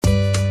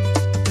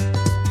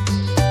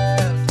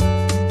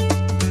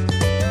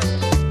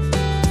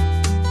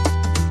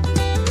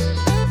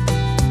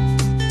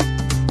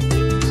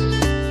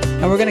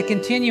going to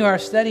continue our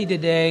study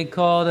today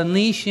called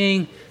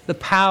Unleashing the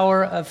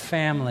Power of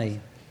Family.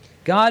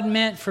 God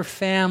meant for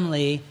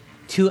family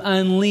to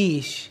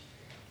unleash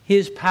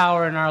His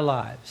power in our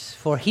lives,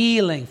 for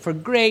healing, for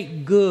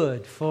great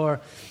good, for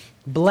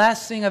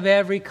blessing of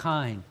every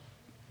kind.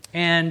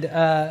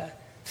 And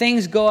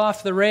things go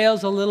off the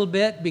rails a little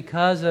bit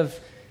because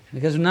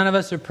none of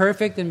us are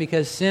perfect and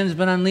because sin's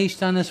been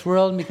unleashed on this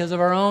world and because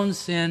of our own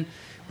sin.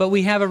 But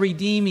we have a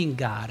redeeming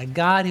God, a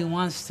God who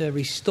wants to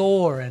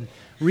restore and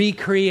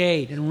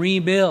recreate and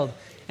rebuild.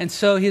 And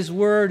so His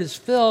Word is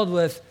filled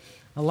with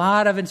a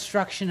lot of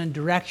instruction and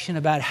direction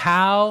about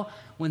how,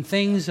 when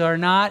things are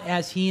not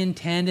as He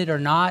intended or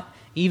not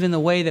even the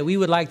way that we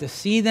would like to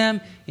see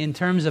them in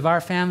terms of our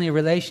family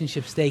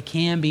relationships, they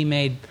can be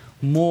made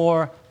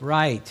more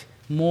right,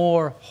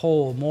 more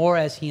whole, more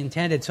as He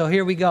intended. So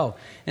here we go.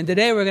 And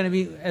today we're going to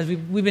be, as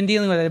we've been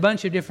dealing with a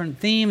bunch of different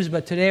themes,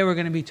 but today we're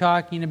going to be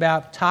talking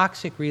about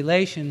toxic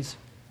relations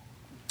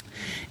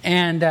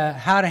and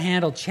how to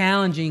handle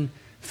challenging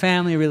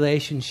family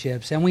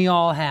relationships. And we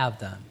all have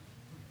them.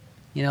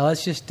 You know,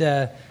 let's just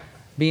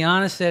be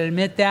honest and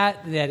admit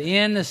that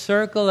in the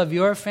circle of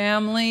your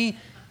family,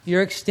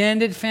 your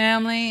extended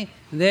family,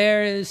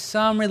 there is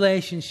some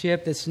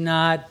relationship that's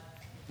not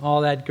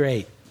all that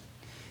great.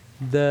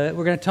 We're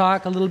going to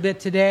talk a little bit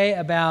today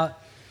about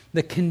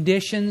the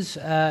conditions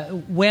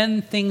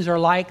when things are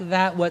like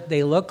that, what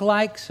they look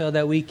like, so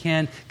that we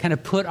can kind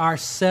of put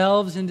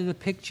ourselves into the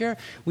picture.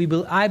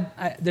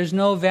 There's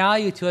no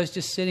value to us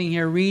just sitting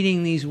here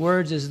reading these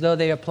words as though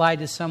they apply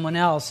to someone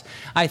else.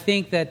 I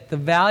think that the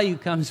value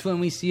comes when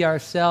we see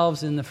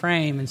ourselves in the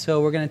frame, and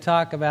so we're going to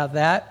talk about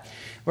that.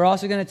 We're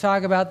also going to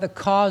talk about the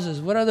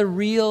causes. What are the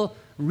real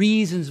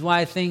reasons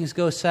why things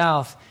go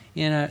south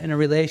in a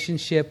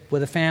relationship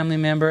with a family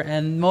member?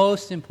 And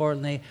most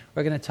importantly,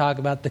 we're going to talk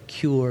about the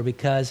cure,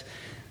 because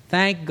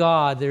thank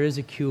God there is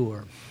a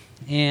cure.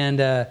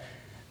 And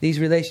these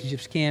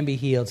relationships can be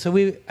healed. So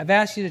I've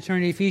asked you to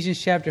turn to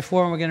Ephesians chapter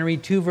 4, and we're going to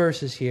read two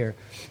verses here.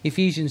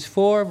 Ephesians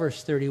 4,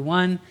 verse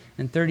 31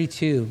 and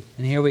 32.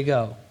 And here we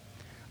go.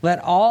 Let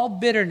all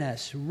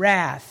bitterness,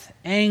 wrath,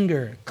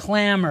 anger,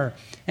 clamor,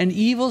 and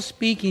evil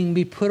speaking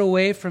be put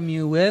away from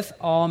you with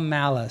all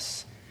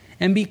malice.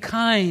 And be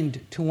kind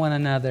to one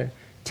another,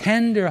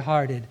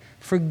 tender-hearted,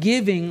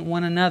 forgiving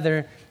one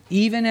another,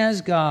 even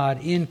as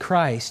God in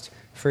Christ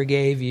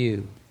forgave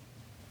you.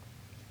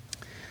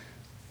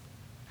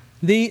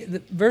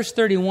 The verse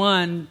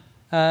 31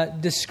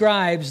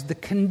 describes the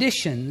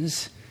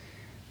conditions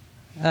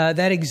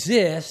that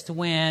exist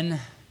when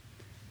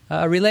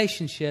a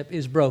relationship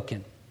is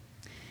broken.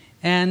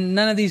 And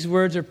none of these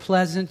words are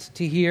pleasant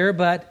to hear,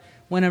 but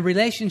when a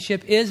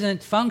relationship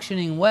isn't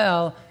functioning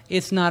well,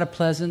 it's not a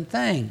pleasant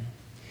thing.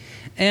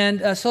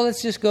 And so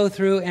let's just go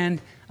through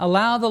and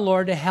allow the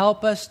Lord to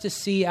help us to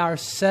see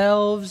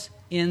ourselves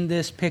in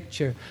this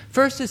picture.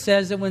 First, it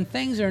says that when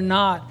things are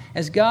not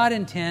as God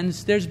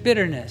intends, there's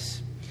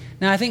bitterness.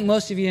 Now, I think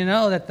most of you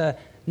know that the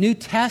New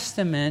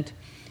Testament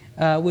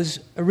was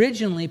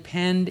originally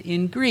penned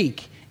in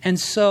Greek. And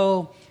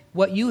so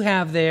what you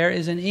have there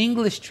is an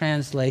English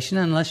translation,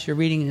 unless you're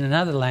reading in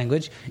another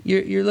language.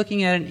 You're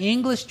looking at an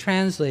English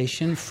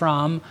translation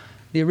from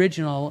the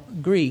original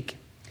Greek.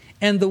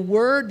 And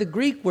the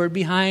Greek word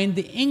behind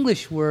the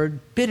English word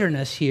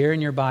bitterness here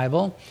in your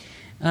Bible,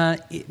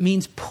 it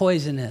means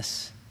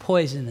poisonous.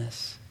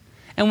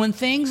 And when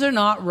things are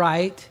not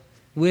right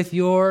with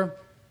your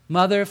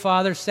mother,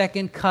 father,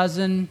 second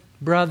cousin,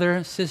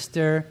 brother,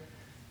 sister,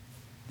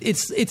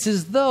 it's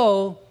as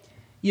though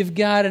you've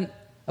got an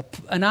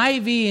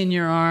IV in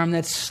your arm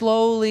that's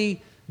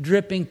slowly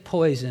dripping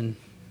poison.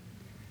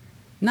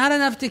 Not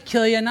enough to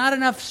kill you, not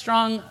enough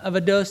strong of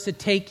a dose to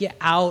take you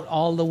out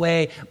all the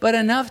way, but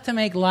enough to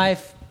make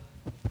life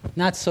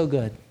not so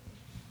good.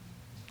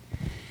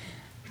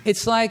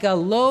 It's like a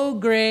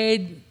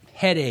low-grade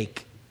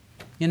headache,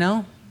 you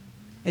know?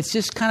 It's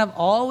just kind of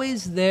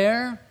always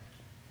there,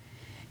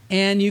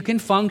 and you can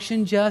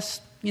function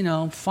just,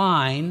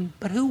 fine,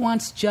 but who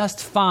wants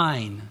just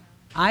fine?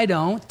 I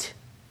don't.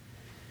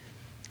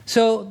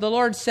 So the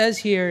Lord says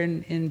here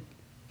in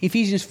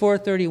Ephesians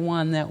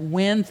 4:31 that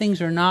when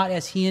things are not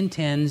as He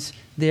intends,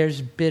 there's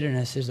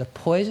bitterness. There's a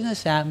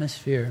poisonous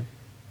atmosphere.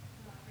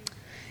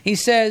 He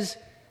says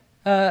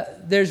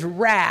there's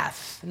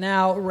wrath.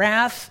 Now,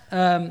 wrath,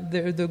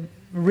 the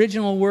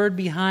original word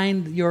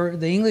behind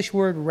the English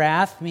word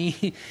wrath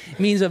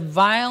means a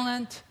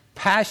violent,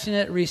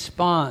 passionate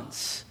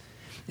response.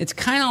 It's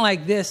kind of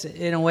like this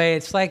in a way.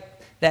 It's like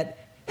that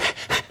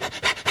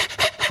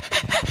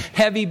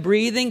heavy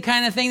breathing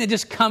kind of thing that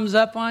just comes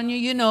up on you.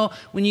 You know,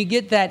 when you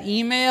get that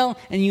email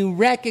and you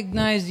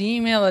recognize the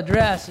email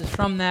address is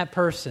from that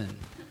person.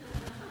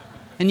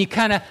 And you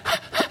kind of,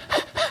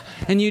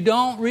 and you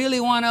don't really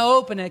want to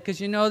open it because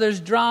you know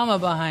there's drama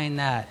behind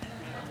that.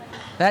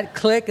 That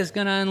click is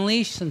going to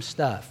unleash some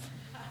stuff.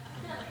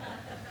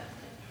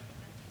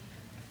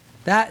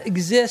 That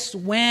exists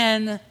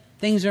when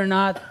things are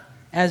not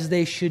as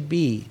they should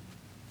be.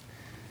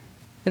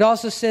 It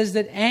also says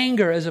that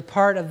anger is a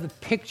part of the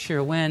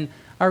picture when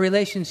our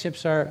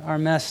relationships are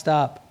messed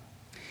up.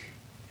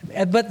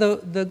 But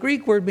the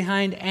Greek word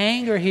behind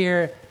anger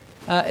here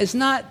is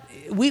not,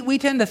 we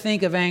tend to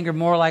think of anger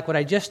more like what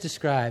I just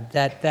described,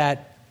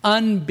 that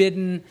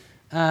unbidden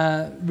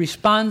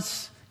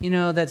response,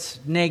 that's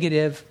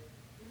negative.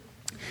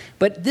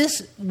 But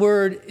this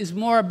word is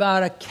more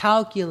about a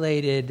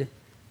calculated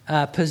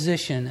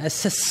position,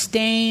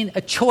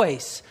 a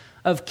choice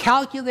of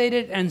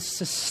calculated and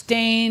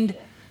sustained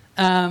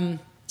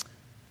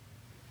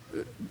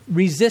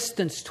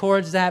resistance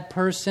towards that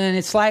person.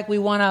 It's like we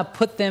want to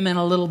put them in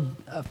a little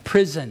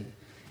prison,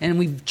 and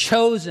we've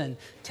chosen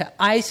to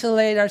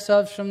isolate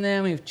ourselves from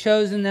them. We've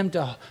chosen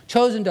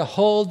to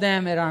hold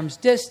them at arm's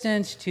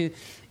distance.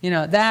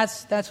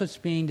 That's what's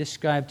being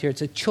described here.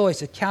 It's a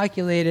choice, a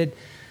calculated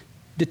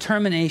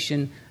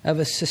determination of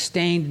a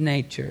sustained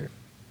nature.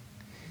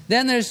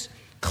 Then there's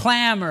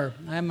clamor.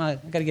 I've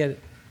got to get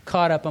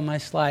caught up on my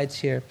slides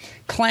here.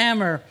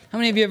 Clamor. How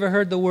many of you ever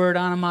heard the word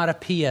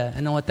onomatopoeia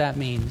and know what that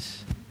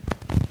means?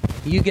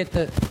 You get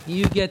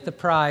the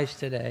prize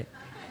today.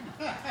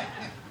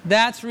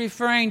 That's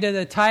referring to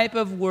the type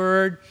of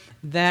word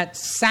that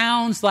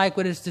sounds like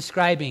what it's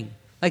describing,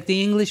 like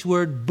the English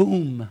word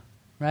boom,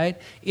 right?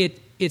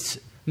 It's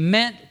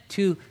meant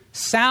to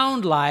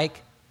sound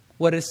like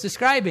what it's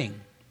describing.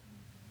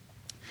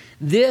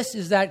 This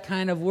is that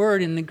kind of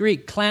word in the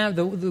Greek.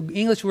 The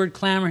English word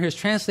clamor here is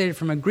translated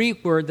from a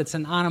Greek word that's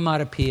an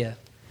onomatopoeia.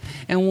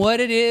 And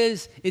what it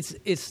is,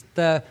 it's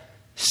the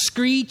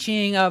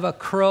screeching of a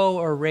crow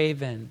or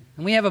raven.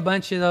 And we have a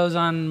bunch of those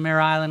on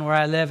Mare Island where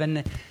I live,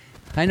 and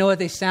I know what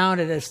they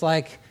sounded. It's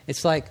like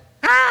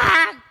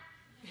ah!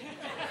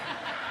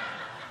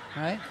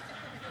 Right?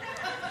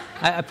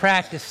 I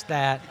practiced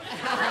that.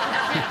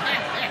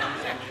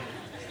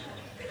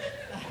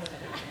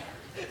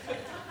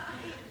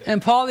 And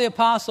Paul the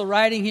Apostle,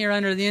 writing here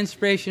under the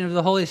inspiration of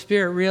the Holy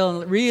Spirit,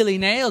 really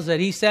nails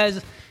it. He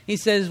says,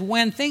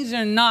 when things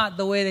are not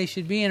the way they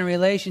should be in a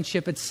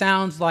relationship, it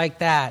sounds like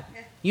that.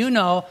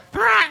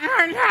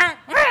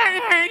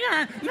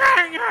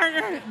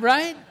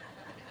 Right?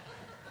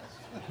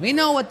 We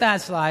know what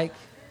that's like.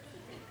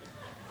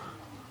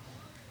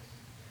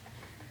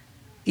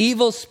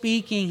 Evil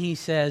speaking, he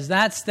says,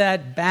 that's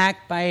that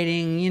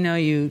backbiting,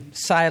 you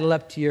sidle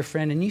up to your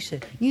friend and you say,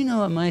 you know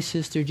what my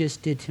sister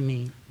just did to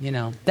me?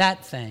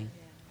 That thing.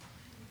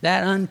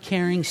 That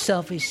uncaring,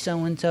 selfish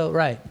so-and-so.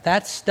 Right,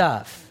 that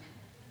stuff.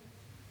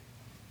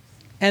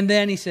 And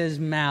then he says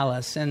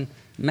malice. And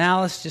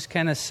malice just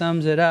kind of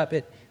sums it up.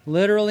 It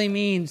literally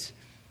means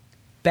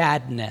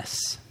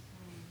badness.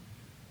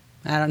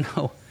 I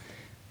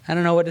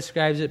don't know what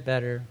describes it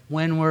better.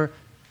 When we're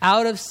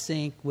out of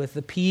sync with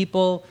the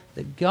people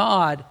that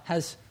God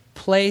has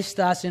placed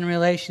us in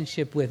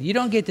relationship with. You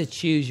don't get to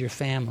choose your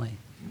family.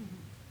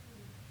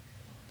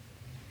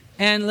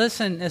 And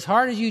listen, as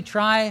hard as you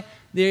try,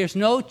 there's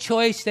no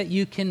choice that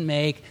you can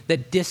make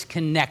that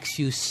disconnects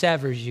you,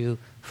 severs you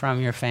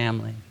from your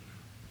family.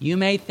 You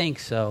may think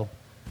so,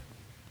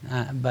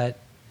 but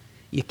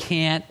you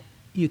can't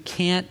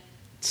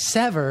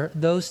sever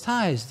those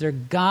ties. They're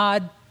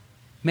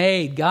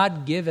God-made,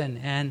 God-given,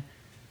 and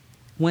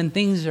when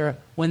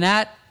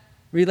that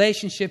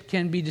relationship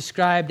can be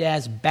described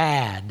as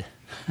bad,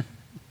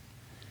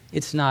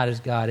 it's not as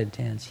God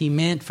intends. He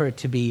meant for it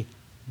to be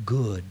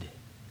good.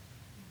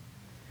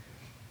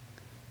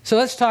 So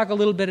let's talk a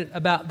little bit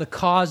about the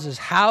causes.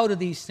 How do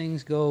these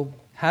things go?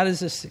 How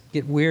does this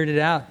get weirded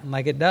out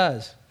like it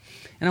does?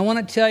 And I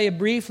want to tell you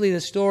briefly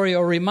the story,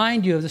 or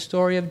remind you of the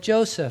story of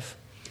Joseph.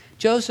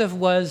 Joseph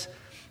was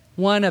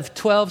one of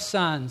 12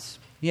 sons.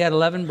 He had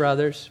 11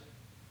 brothers.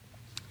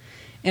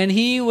 And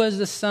he was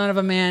the son of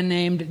a man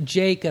named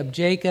Jacob.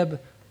 Jacob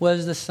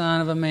was the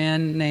son of a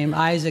man named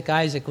Isaac.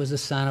 Isaac was the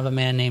son of a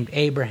man named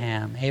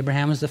Abraham.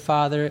 Abraham was the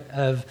father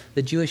of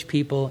the Jewish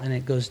people, and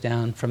it goes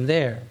down from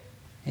there.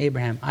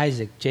 Abraham,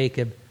 Isaac,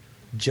 Jacob,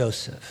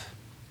 Joseph.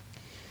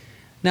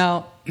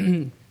 Now,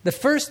 the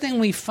first thing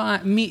we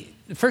see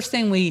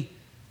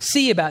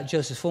about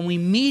Joseph when we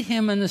meet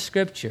him in the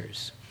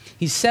Scriptures,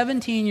 he's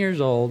 17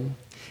 years old,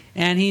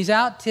 and he's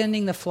out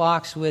tending the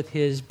flocks with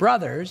his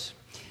brothers.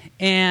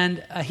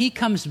 And he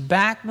comes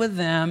back with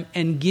them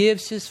and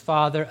gives his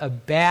father a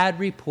bad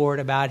report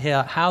about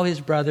how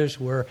his brothers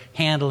were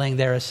handling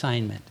their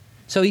assignment.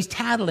 So he's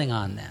tattling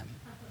on them.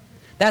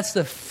 That's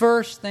the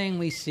first thing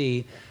we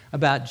see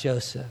about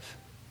Joseph.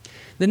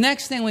 The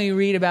next thing we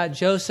read about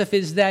Joseph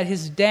is that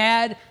his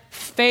dad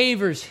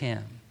favors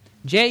him.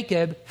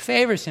 Jacob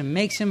favors him,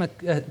 makes him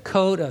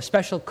a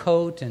special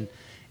coat,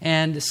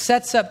 and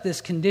sets up this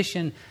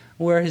condition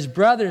where his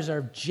brothers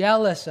are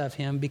jealous of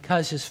him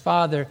because his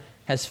father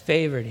has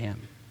favored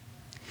him.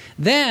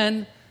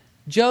 Then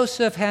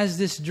Joseph has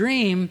this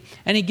dream,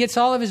 and he gets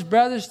all of his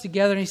brothers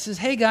together, and he says,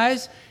 hey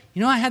guys,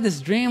 I had this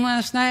dream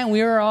last night, and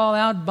we were all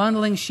out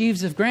bundling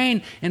sheaves of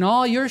grain, and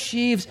all your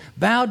sheaves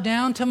bowed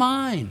down to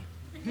mine.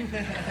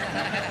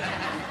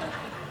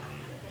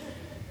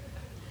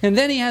 And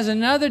then he has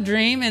another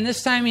dream, and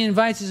this time he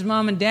invites his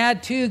mom and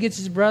dad too, gets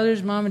his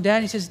brothers, mom and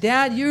dad. He says,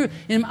 Dad,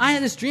 I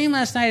had this dream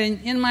last night,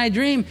 and in my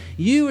dream,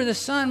 you were the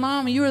sun,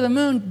 Mom, you were the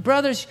moon,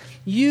 brothers,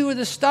 you were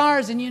the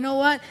stars, and you know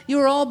what? You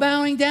were all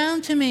bowing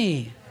down to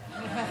me.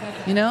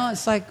 You know,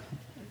 it's like,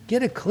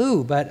 get a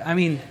clue, but I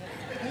mean...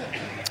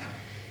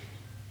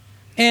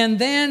 And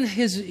then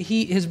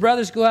his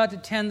brothers go out to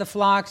tend the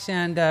flocks,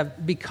 and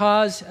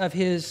because of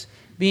his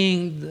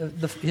being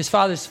his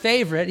father's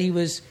favorite,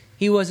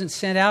 he wasn't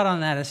sent out on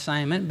that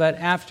assignment. But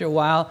after a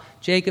while,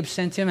 Jacob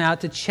sent him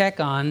out to check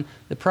on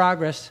the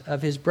progress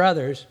of his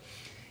brothers.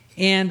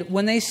 And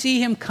when they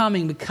see him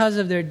coming, because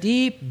of their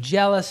deep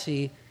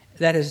jealousy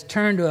that has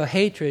turned to a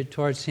hatred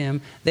towards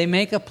him, they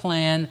make a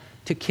plan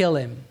to kill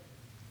him.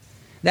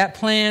 That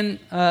plan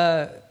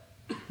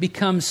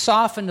becomes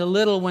softened a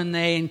little when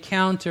they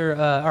encounter,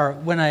 or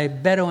when a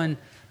Bedouin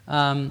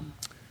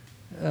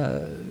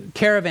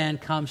caravan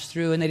comes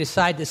through, and they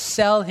decide to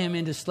sell him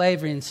into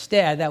slavery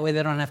instead. That way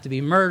they don't have to be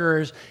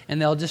murderers,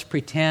 and they'll just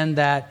pretend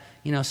that,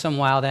 you know, some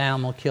wild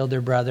animal killed their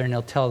brother, and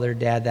they'll tell their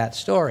dad that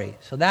story.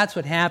 So that's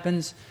what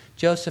happens.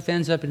 Joseph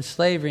ends up in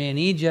slavery in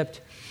Egypt,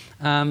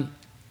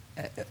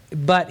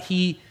 but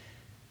he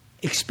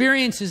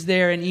experiences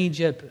there in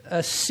Egypt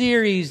a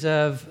series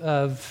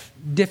of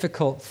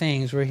difficult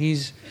things where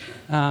he's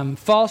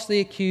falsely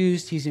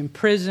accused, he's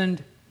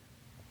imprisoned,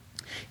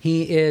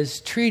 he is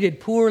treated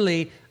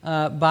poorly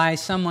by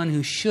someone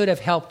who should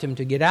have helped him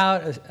to get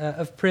out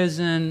of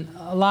prison.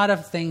 A lot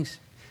of things,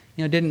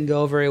 you know, didn't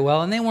go very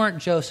well, and they weren't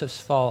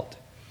Joseph's fault.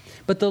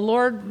 But the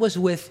Lord was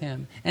with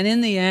him, and in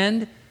the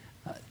end,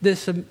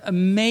 this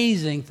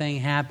amazing thing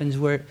happens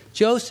where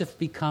Joseph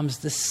becomes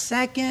the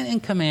second in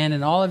command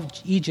in all of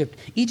Egypt.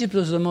 Egypt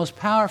was the most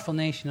powerful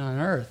nation on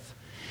earth.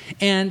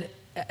 And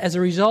as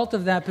a result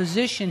of that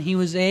position, he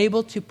was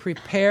able to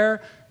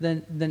prepare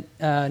the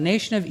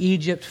nation of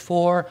Egypt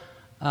for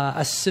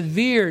a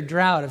severe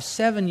drought of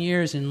 7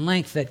 years in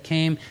length that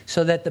came,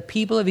 so that the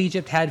people of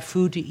Egypt had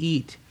food to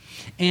eat.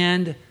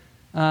 And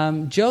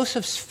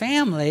Joseph's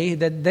family,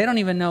 that they don't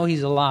even know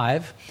he's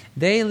alive,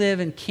 they live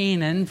in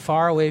Canaan,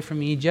 far away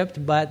from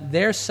Egypt, but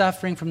they're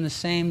suffering from the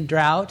same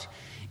drought,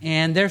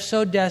 and they're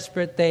so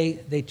desperate,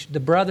 the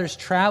brothers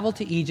travel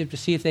to Egypt to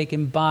see if they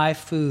can buy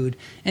food.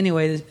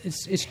 Anyway,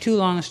 it's too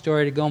long a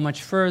story to go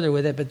much further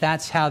with it, but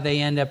that's how they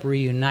end up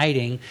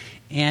reuniting.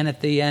 And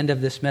at the end of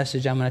this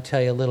message, I'm going to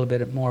tell you a little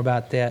bit more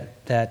about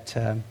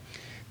that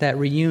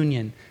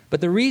reunion.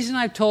 But the reason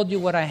I've told you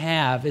what I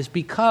have is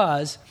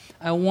because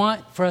I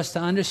want for us to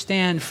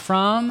understand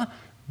from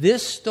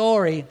this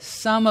story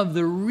some of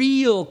the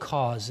real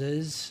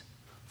causes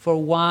for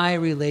why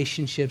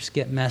relationships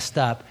get messed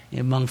up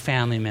among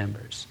family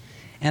members.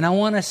 And I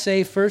want to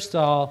say, first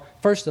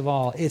of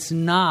all, it's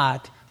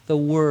not the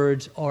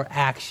words or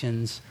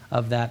actions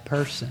of that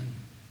person.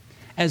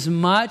 As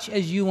much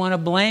as you want to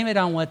blame it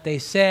on what they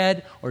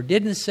said or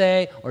didn't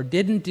say or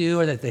didn't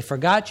do, or that they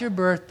forgot your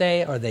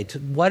birthday or they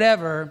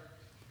whatever,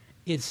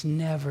 it's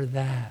never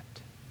that.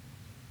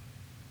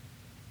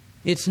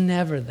 It's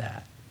never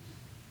that.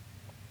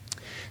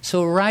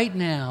 So right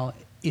now,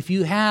 if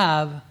you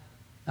have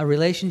a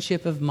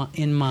relationship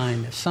in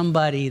mind,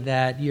 somebody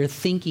that you're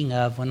thinking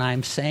of when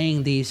I'm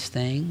saying these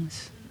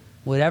things,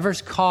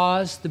 whatever's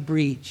caused the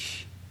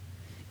breach,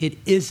 it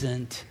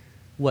isn't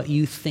what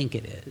you think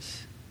it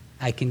is.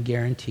 I can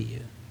guarantee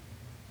you.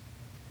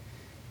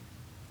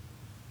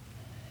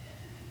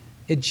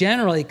 It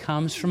generally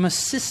comes from a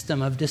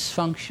system of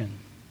dysfunction.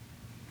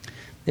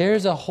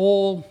 There's a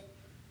whole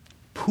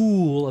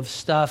pool of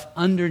stuff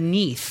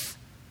underneath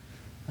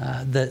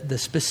the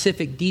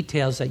specific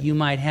details that you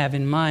might have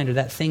in mind, or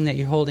that thing that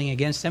you're holding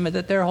against them or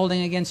that they're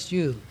holding against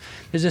you.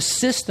 There's a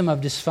system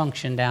of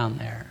dysfunction down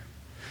there.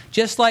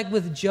 Just like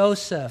with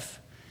Joseph,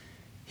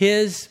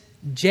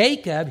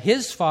 Jacob,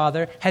 his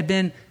father, had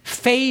been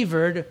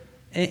favored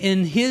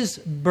in his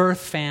birth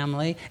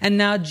family, and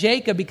now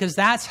Jacob, because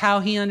that's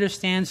how he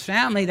understands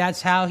family,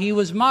 that's how he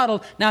was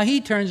modeled, now he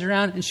turns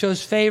around and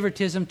shows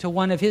favoritism to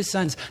one of his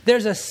sons.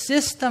 There's a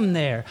system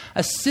there,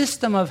 a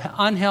system of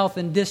unhealth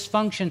and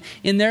dysfunction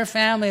in their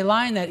family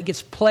line that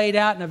gets played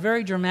out in a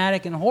very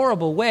dramatic and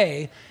horrible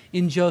way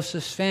in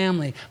Joseph's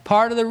family.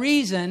 Part of the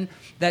reason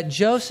that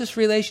Joseph's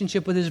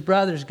relationship with his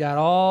brothers got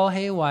all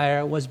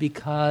haywire was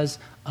because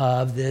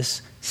of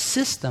this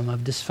system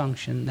of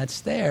dysfunction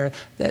that's there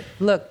that,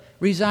 look,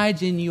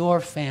 resides in your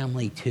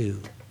family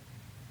too.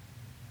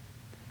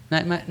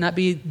 Not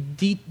be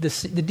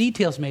the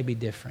details may be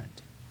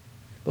different,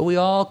 but we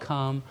all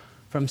come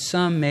from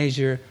some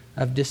measure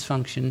of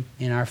dysfunction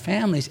in our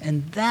families,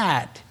 and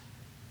that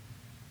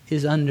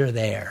is under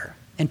there.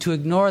 And to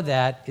ignore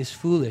that is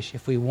foolish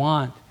if we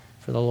want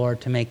for the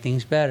Lord to make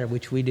things better,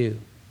 which we do.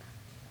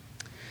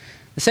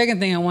 The second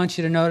thing I want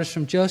you to notice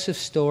from Joseph's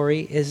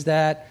story is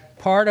that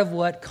part of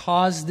what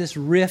caused this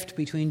rift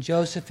between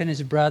Joseph and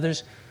his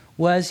brothers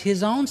was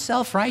his own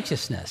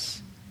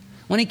self-righteousness.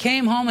 When he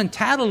came home and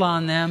tattled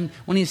on them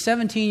when he was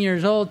 17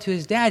 years old to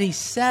his dad, he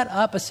set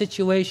up a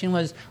situation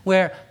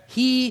where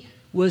he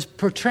was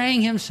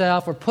portraying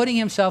himself or putting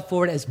himself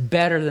forward as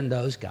better than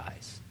those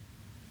guys.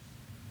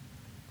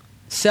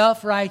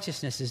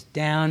 Self-righteousness is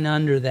down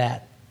under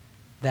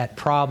that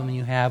problem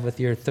you have with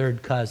your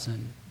third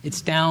cousin.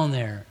 It's down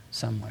there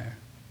somewhere.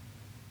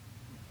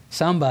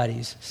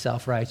 Somebody's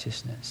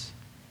self-righteousness.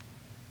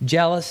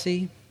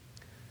 Jealousy.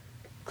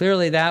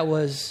 Clearly that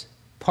was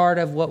part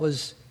of what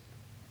was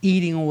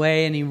eating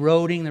away and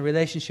eroding the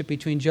relationship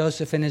between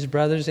Joseph and his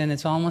brothers, and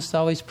it's almost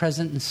always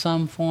present in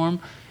some form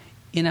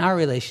in our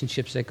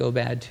relationships that go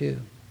bad too.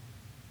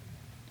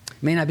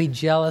 It may not be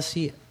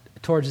jealousy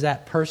towards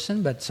that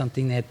person, but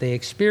something that they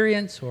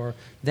experience, or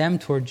them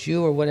towards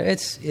you, or whatever.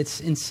 It's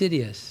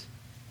insidious.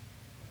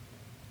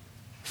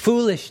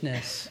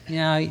 Foolishness. You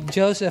know,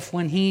 Joseph,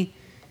 when he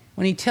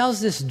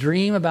tells this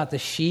dream about the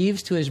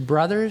sheaves to his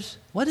brothers,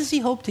 what does he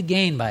hope to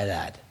gain by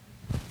that?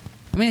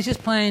 I mean, it's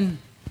just plain,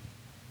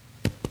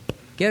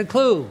 get a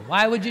clue.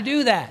 Why would you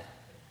do that?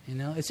 You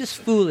know, it's just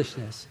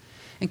foolishness.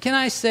 And can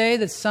I say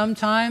that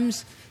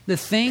sometimes the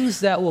things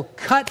that will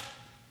cut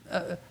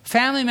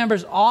family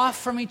members off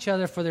from each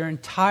other for their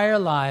entire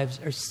lives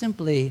are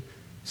simply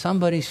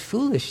somebody's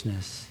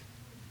foolishness.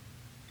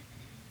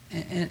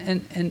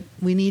 And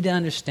we need to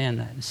understand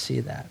that and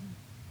see that.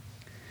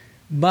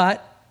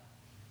 But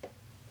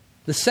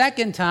the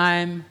second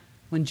time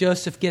when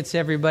Joseph gets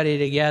everybody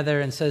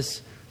together and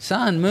says,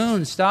 sun,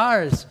 moon,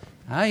 stars,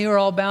 you're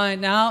all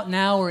bowing out.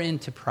 Now we're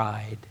into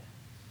pride.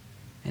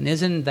 And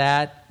isn't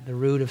that the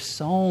root of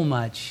so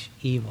much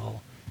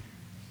evil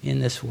in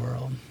this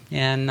world?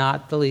 And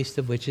not the least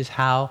of which is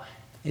how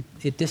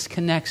it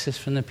disconnects us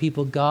from the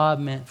people God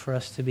meant for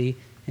us to be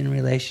in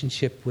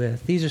relationship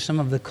with. These are some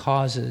of the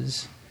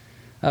causes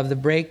of the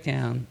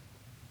breakdown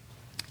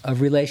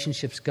of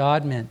relationships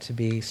God meant to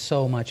be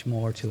so much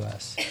more to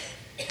us.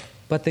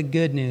 But the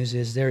good news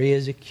is there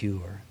is a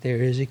cure. There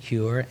is a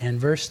cure. And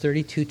verse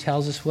 32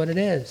 tells us what it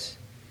is.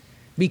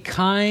 Be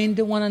kind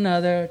to one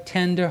another,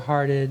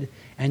 tender-hearted,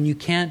 and you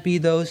can't be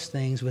those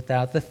things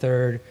without the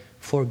third,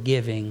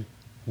 forgiving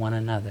one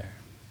another.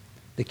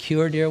 The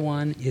cure, dear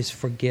one, is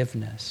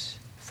forgiveness.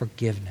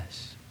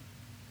 Forgiveness.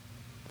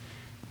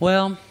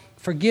 Well,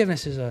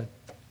 forgiveness is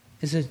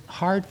a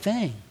hard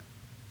thing.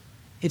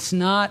 It's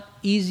not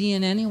easy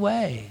in any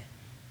way.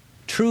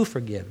 True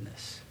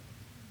forgiveness.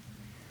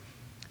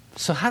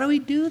 So how do we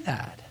do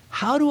that?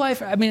 How do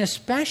I mean,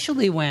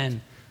 especially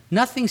when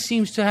nothing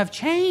seems to have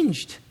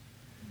changed.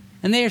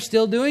 And they are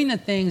still doing the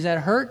things that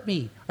hurt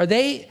me. Or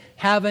they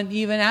haven't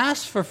even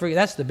asked for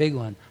forgiveness. That's the big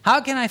one. How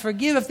can I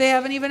forgive if they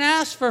haven't even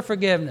asked for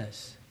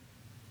forgiveness?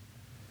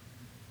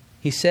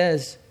 He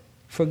says,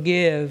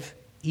 forgive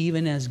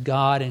even as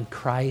God in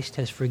Christ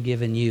has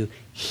forgiven you.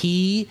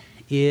 He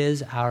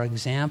is our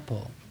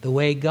example. The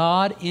way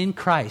God in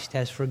Christ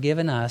has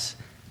forgiven us,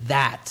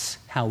 that's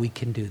how we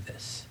can do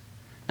this.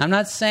 I'm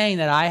not saying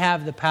that I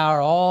have the power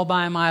all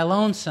by my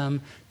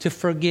lonesome to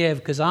forgive,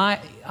 because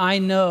I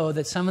know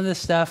that some of the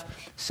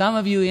stuff some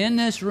of you in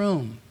this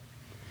room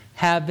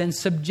have been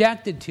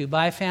subjected to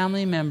by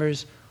family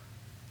members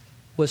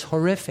was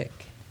horrific.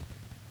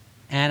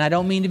 And I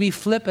don't mean to be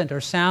flippant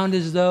or sound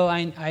as though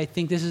I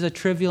think this is a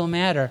trivial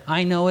matter.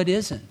 I know it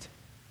isn't.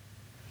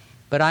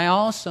 But I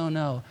also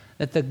know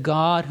that the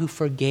God who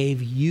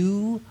forgave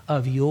you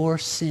of your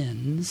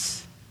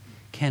sins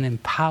can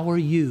empower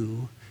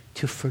you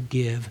to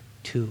forgive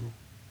too.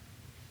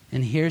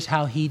 And here's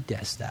how He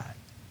does that.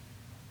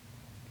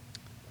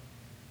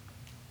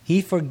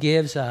 He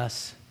forgives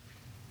us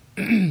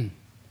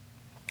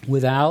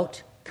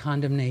without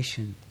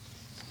condemnation.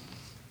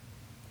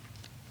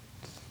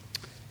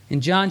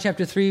 In John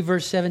chapter 3,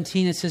 verse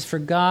 17, it says, "For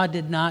God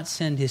did not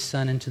send His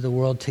Son into the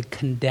world to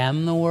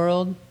condemn the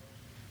world,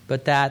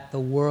 but that the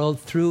world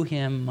through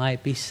Him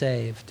might be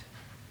saved."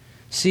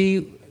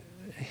 See,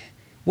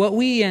 what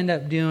we end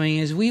up doing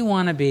is we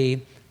want to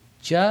be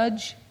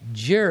judge,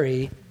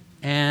 jury,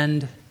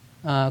 and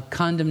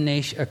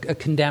condemnation, a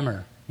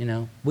condemner. You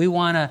know, we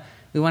want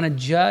to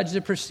judge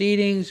the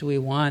proceedings. We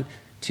want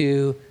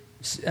to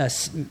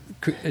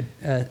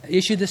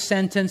issue the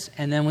sentence,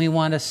 and then we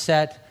want to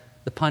set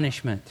the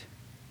punishment.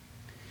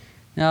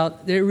 Now,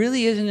 there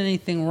really isn't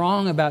anything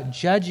wrong about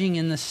judging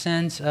in the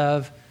sense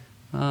of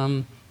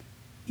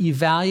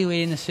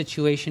evaluating the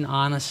situation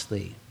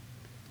honestly.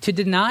 To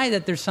deny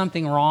that there's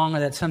something wrong or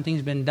that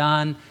something's been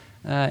done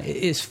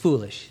is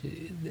foolish.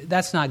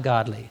 That's not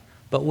godly.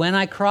 But when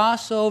I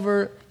cross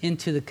over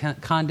into the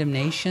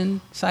condemnation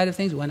side of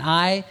things, when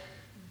I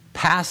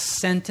pass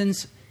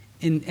sentence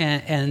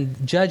and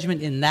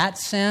judgment in that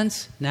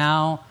sense,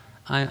 now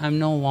I'm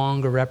no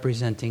longer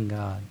representing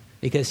God.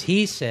 Because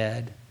He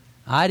said,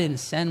 I didn't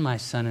send my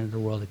Son into the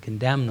world to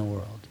condemn the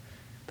world,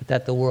 but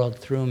that the world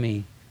through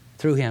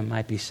Him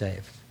might be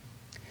saved.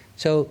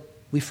 So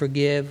we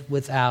forgive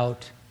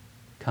without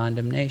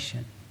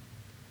condemnation.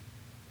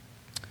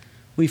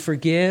 We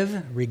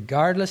forgive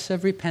regardless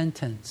of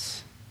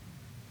repentance.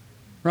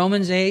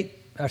 Romans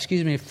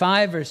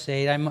 5 verse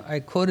 8, I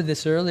quoted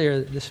this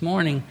earlier this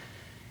morning.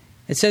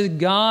 It says,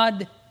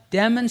 God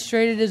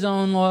demonstrated His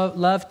own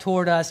love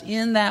toward us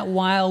in that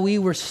while we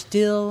were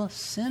still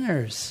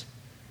sinners,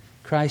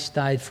 Christ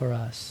died for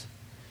us.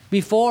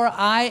 Before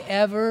I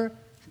ever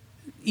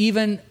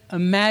even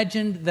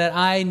imagined that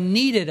I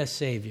needed a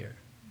Savior.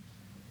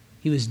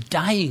 He was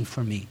dying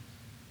for me,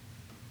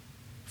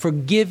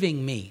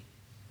 forgiving me.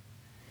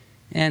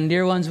 And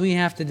dear ones, we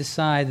have to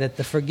decide that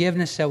the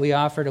forgiveness that we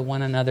offer to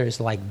one another is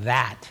like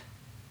that.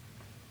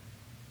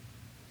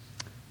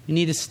 We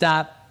need to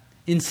stop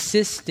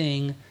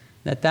insisting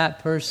that that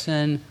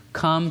person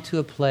come to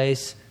a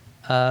place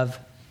of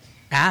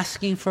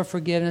asking for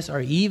forgiveness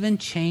or even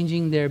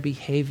changing their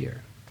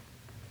behavior.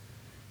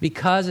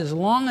 Because as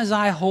long as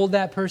I hold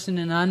that person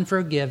in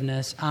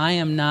unforgiveness,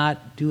 I'm not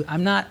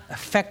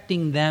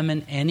affecting them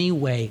in any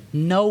way.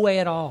 No way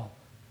at all.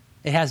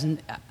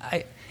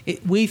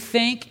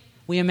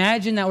 We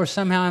imagine that we're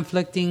somehow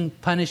inflicting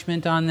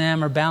punishment on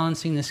them or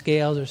balancing the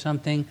scales or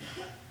something.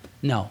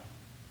 No.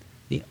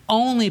 The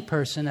only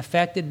person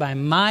affected by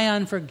my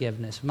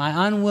unforgiveness,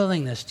 my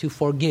unwillingness to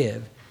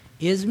forgive,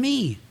 is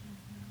me.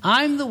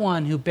 I'm the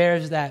one who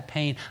bears that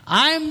pain.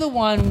 I'm the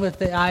one with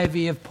the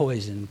IV of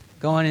poison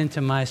going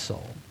into my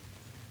soul.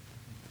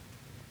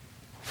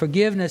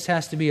 Forgiveness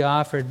has to be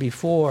offered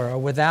before or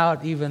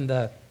without even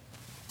the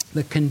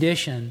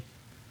condition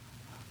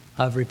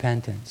of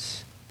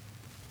repentance.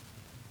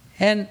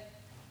 And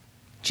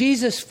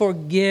Jesus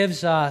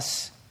forgives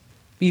us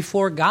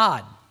before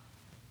God.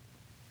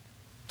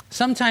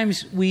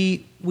 Sometimes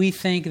we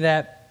think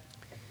that,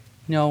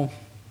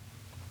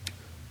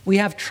 we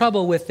have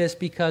trouble with this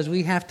because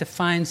we have to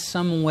find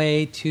some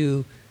way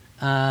to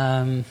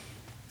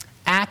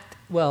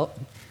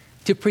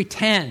to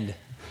pretend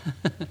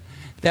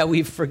that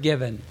we've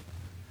forgiven.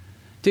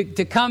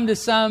 To come to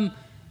some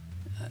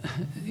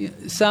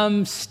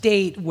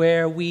state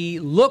where we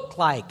look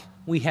like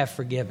we have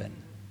forgiven.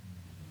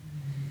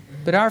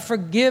 But our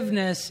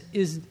forgiveness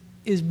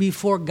is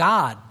before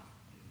God.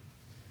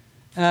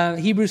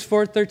 Hebrews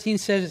 4:13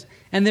 says,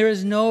 "And there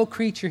is no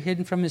creature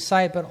hidden from his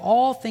sight, but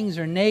all things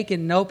are naked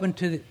and open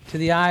to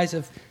the eyes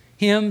of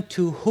him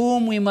to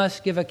whom we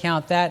must give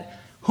account." That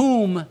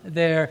whom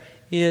there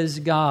is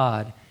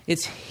God.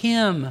 It's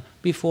him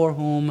before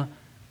whom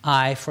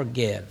I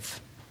forgive.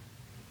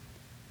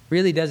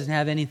 Really doesn't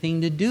have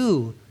anything to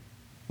do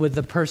with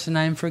the person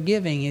I'm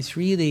forgiving. It's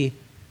really,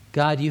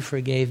 God, you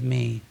forgave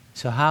me.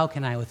 So how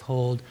can I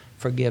withhold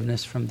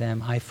forgiveness from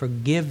them? I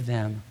forgive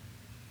them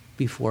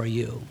before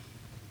you.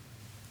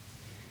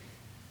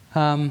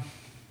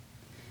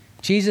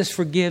 Jesus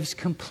forgives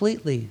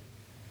completely.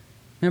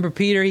 Remember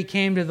Peter, he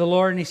came to the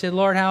Lord and he said,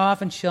 "Lord, how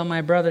often shall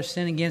my brother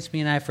sin against me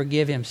and I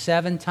forgive him?"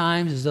 7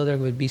 times, as though there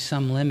would be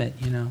some limit,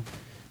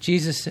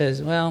 Jesus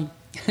says, well,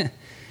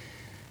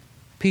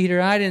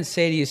 Peter, I didn't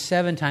say to you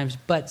 7 times,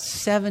 but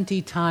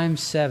 70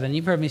 times 7.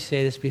 You've heard me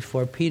say this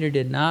before. Peter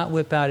did not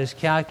whip out his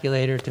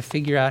calculator to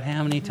figure out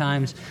how many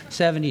times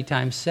 70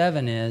 times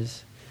 7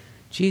 is.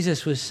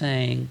 Jesus was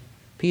saying,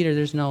 Peter,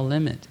 there's no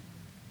limit.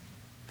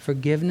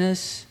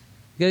 Forgiveness.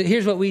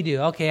 Here's what we do.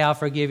 Okay, I'll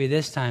forgive you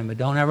this time, but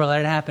don't ever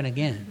let it happen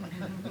again.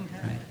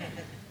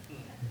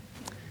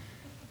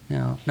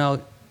 Right?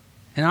 No.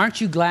 And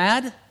aren't you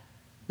glad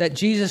that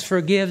Jesus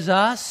forgives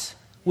us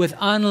with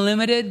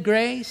unlimited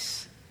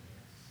grace?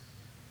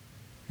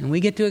 And we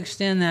get to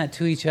extend that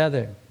to each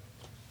other.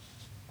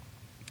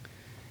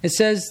 It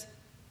says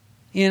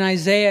in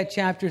Isaiah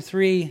chapter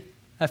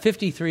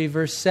 53,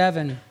 verse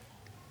 7,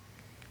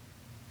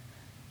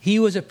 "He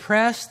was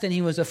oppressed and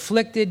he was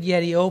afflicted,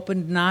 yet he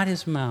opened not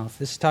his mouth."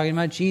 This is talking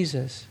about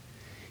Jesus.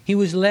 "He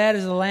was led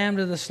as a lamb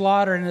to the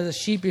slaughter, and as a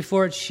sheep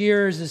before its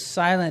shearers is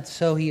silent,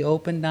 so he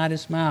opened not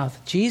his mouth."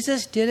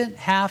 Jesus didn't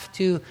have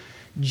to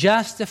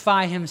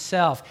justify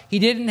himself. He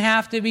didn't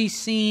have to be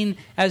seen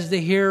as the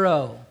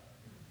hero.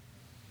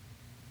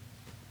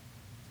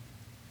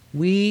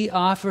 We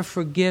offer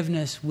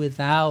forgiveness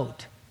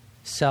without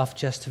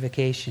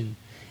self-justification.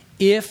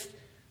 If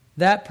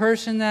that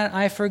person that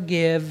I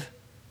forgive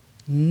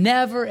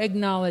never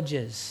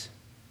acknowledges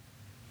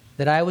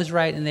that I was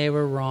right and they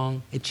were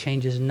wrong, it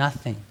changes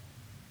nothing.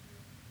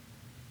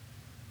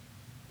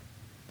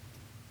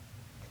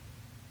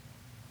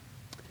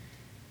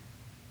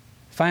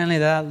 Finally,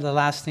 the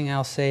last thing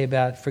I'll say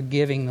about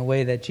forgiving the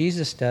way that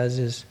Jesus does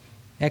is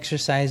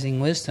exercising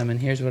wisdom.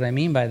 And here's what I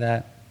mean by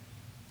that.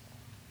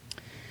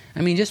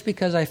 Just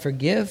because I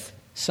forgive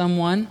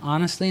someone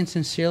honestly and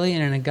sincerely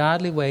and in a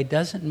godly way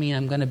doesn't mean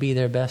I'm going to be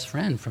their best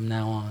friend from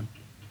now on.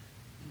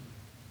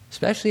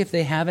 Especially if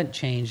they haven't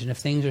changed and if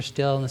things are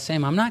still the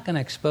same. I'm not going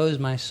to expose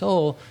my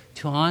soul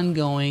to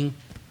ongoing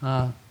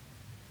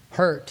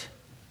hurt.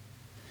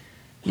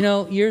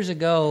 Years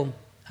ago,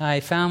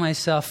 I found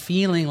myself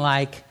feeling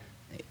like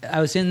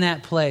I was in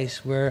that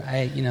place where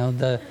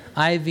the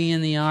IV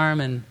in the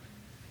arm, and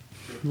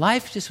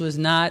life just was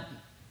not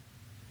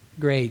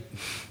great.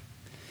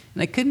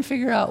 And I couldn't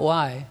figure out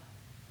why.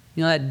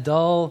 That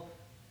dull,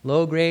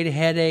 low-grade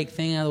headache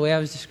thing, the way I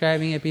was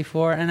describing it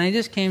before. And I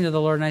just came to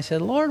the Lord and I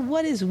said, Lord,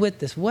 what is with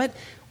this? What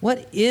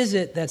is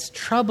it that's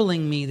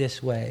troubling me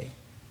this way?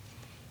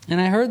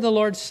 And I heard the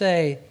Lord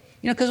say,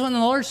 because when the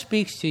Lord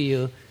speaks to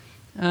you,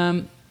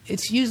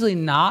 it's usually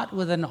not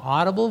with an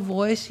audible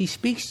voice. He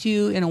speaks to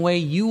you in a way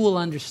you will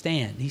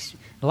understand.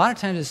 A lot of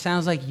times it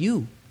sounds like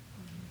you.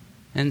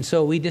 And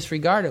so we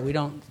disregard it. We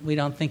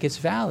don't think it's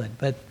valid.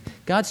 But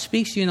God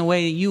speaks to you in a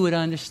way that you would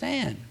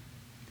understand.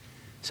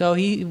 So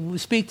he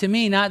would speak to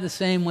me not the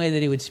same way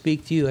that he would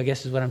speak to you, I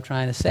guess is what I'm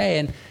trying to say.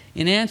 And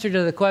in answer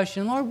to the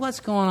question, Lord, what's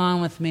going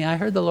on with me? I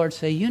heard the Lord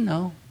say, you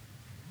know.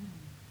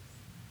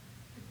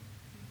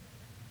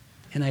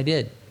 And I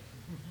did.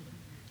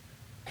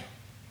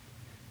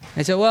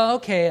 I said, well,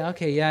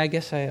 okay, yeah, I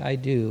guess I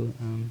do.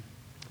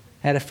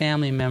 I had a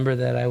family member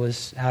that I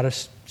was out of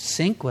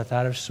sync with,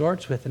 out of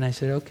sorts with, and I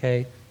said,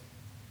 okay,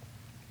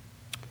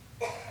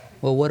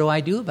 well, what do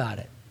I do about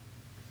it?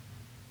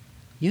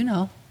 You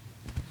know.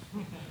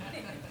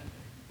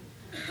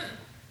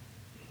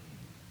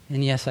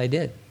 And yes, I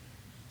did.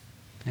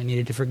 I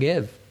needed to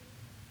forgive.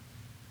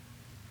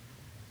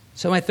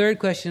 So my third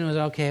question was,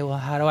 okay, well,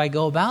 how do I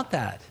go about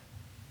that?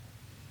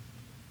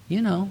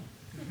 You know.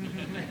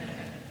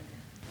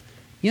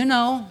 You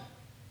know.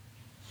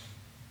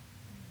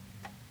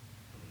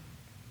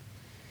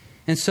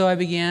 And so I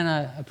began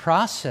a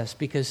process,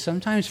 because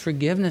sometimes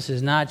forgiveness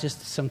is not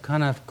just some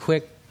kind of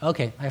quick,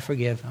 okay, I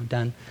forgive, I'm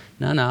done.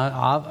 No,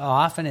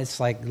 often it's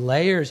like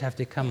layers have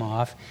to come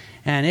off.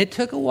 And it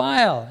took a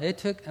while.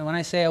 And when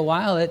I say a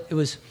while, it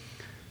was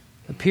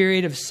a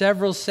period of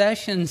several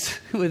sessions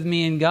with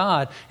me and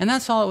God. And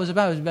that's all it was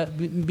about. It was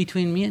about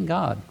between me and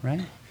God,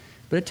 right?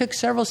 But it took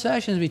several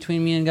sessions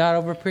between me and God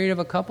over a period of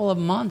a couple of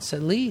months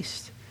at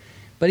least.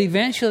 But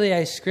eventually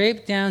I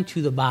scraped down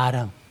to the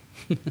bottom.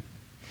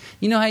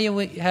 You know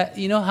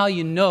how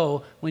you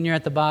know when you're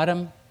at the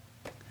bottom?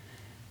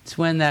 It's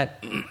when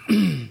that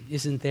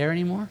isn't there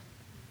anymore.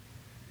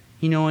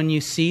 You know, when you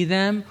see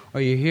them,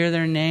 or you hear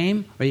their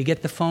name, or you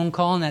get the phone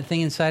call and that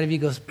thing inside of you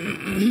goes,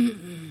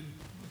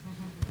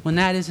 when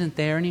that isn't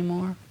there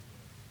anymore,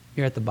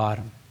 you're at the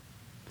bottom.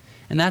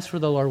 And that's where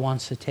the Lord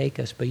wants to take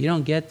us. But you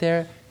don't get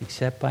there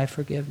except by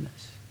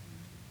forgiveness.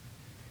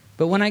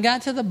 But when I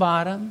got to the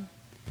bottom,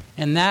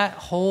 and that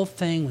whole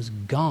thing was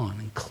gone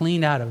and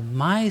cleaned out of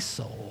my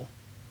soul,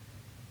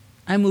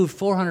 I moved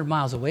 400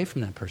 miles away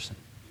from that person.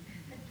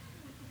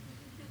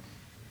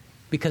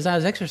 Because I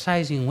was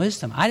exercising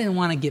wisdom. I didn't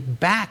want to get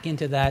back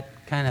into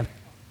that kind of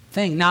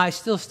thing. Now, I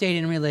still stayed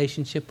in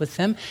relationship with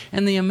him.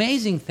 And the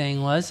amazing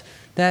thing was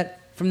that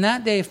from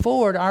that day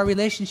forward, our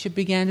relationship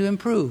began to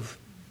improve.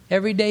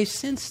 Every day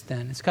since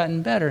then, it's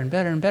gotten better and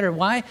better and better.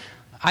 Why?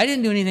 I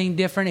didn't do anything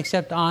different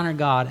except honor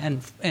God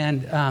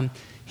and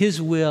his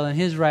will and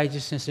his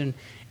righteousness.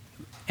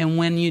 And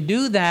when you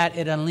do that,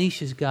 it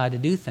unleashes God to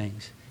do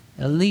things.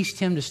 It unleashed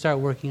him to start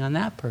working on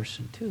that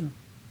person too.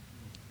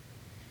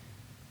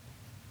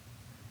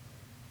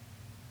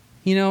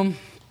 You know,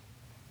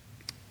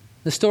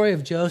 the story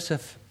of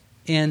Joseph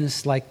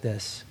ends like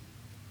this.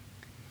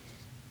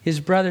 His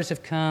brothers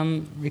have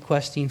come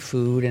requesting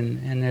food,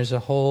 and there's a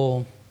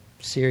whole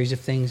series of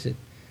things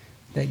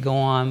that go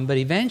on. But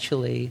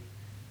eventually,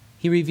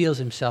 he reveals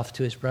himself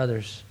to his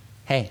brothers.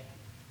 Hey,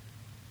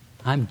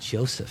 I'm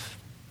Joseph.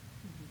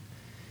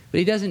 But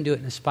he doesn't do it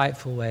in a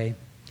spiteful way.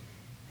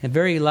 In a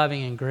very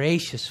loving and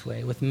gracious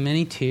way, with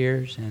many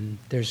tears. And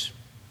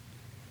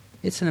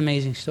it's an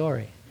amazing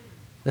story.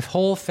 The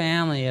whole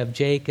family of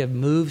Jacob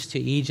moves to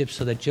Egypt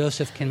so that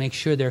Joseph can make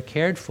sure they're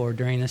cared for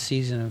during the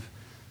season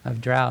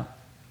of drought.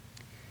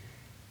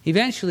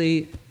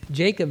 Eventually,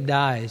 Jacob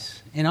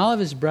dies, and all of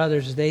his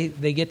brothers, they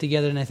get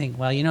together and they think,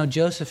 well, you know,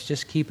 Joseph's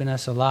just keeping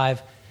us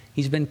alive.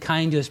 He's been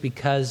kind to us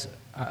because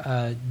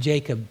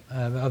Jacob,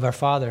 of our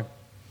father.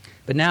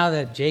 But now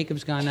that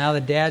Jacob's gone, now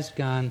that Dad's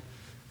gone,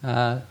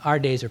 our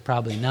days are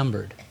probably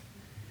numbered.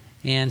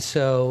 And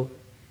so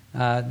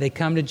they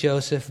come to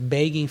Joseph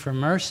begging for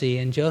mercy,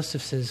 and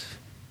Joseph says,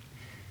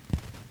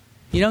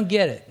 you don't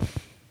get it.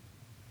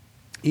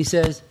 He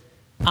says,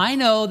 I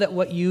know that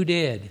what you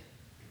did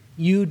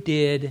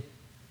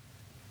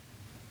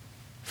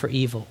for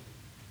evil.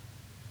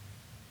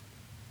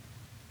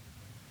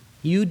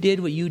 You did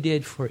what you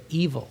did for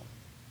evil.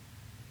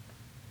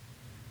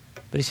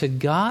 But he said,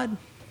 God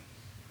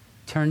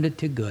turned it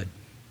to good.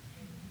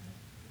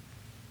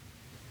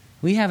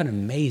 We have an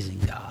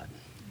amazing God.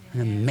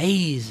 An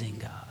amazing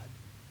God.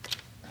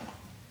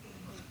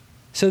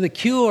 So the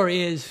cure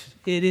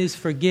is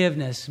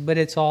forgiveness, but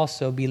it's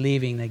also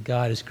believing that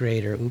God is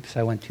greater. Oops,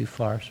 I went too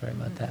far. Sorry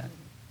about that.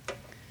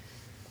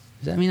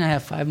 Does that mean I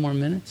have 5 more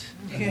minutes?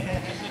 Oh, good.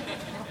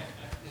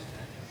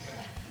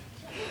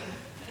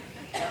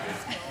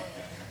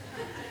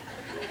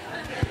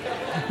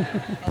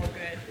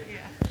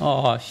 Yeah.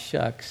 Oh,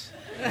 shucks.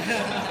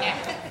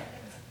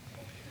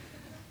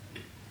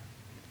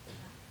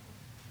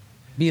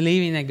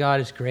 Believing that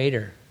God is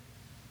greater.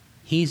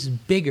 He's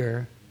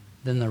bigger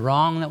than the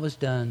wrong that was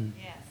done.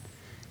 Yes.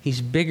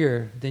 He's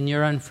bigger than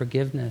your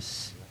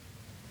unforgiveness.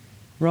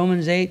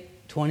 Romans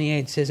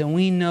 8:28 says, and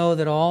we know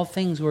that all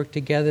things work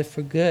together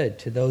for good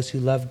to those who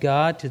love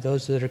God, to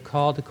those that are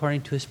called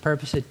according to his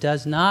purpose. It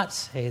does not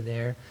say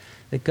there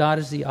that God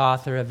is the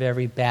author of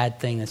every bad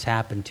thing that's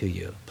happened to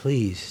you.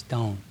 Please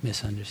don't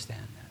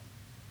misunderstand that.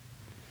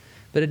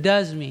 But it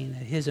does mean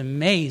that his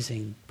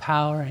amazing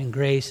power and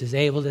grace is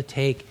able to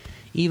take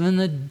even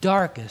the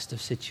darkest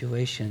of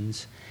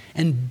situations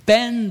and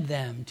bend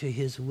them to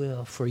His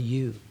will for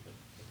you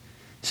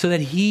so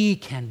that He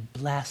can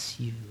bless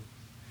you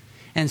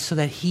and so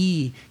that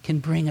He can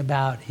bring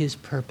about His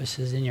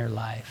purposes in your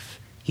life.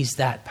 He's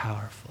that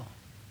powerful.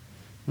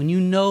 When you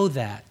know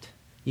that,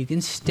 you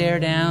can stare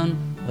down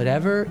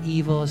whatever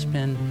evil has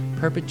been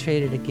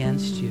perpetrated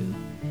against you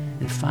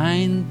and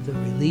find the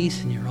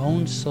release in your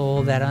own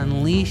soul that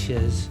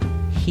unleashes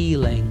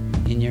healing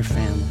in your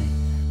family.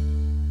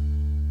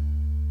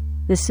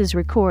 This is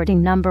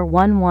recording number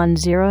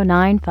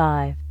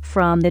 11095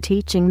 from the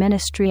teaching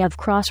ministry of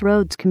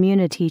Crossroads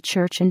Community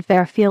Church in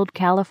Fairfield,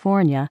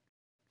 California.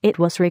 It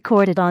was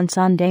recorded on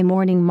Sunday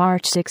morning,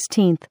 March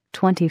 16,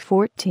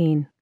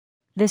 2014.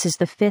 This is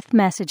the fifth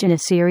message in a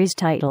series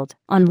titled,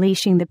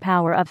 Unleashing the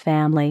Power of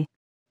Family.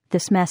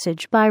 This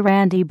message by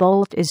Randy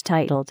Boldt is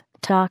titled,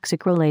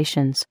 Toxic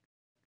Relations.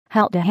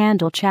 How to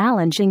Handle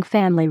Challenging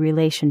Family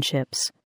Relationships.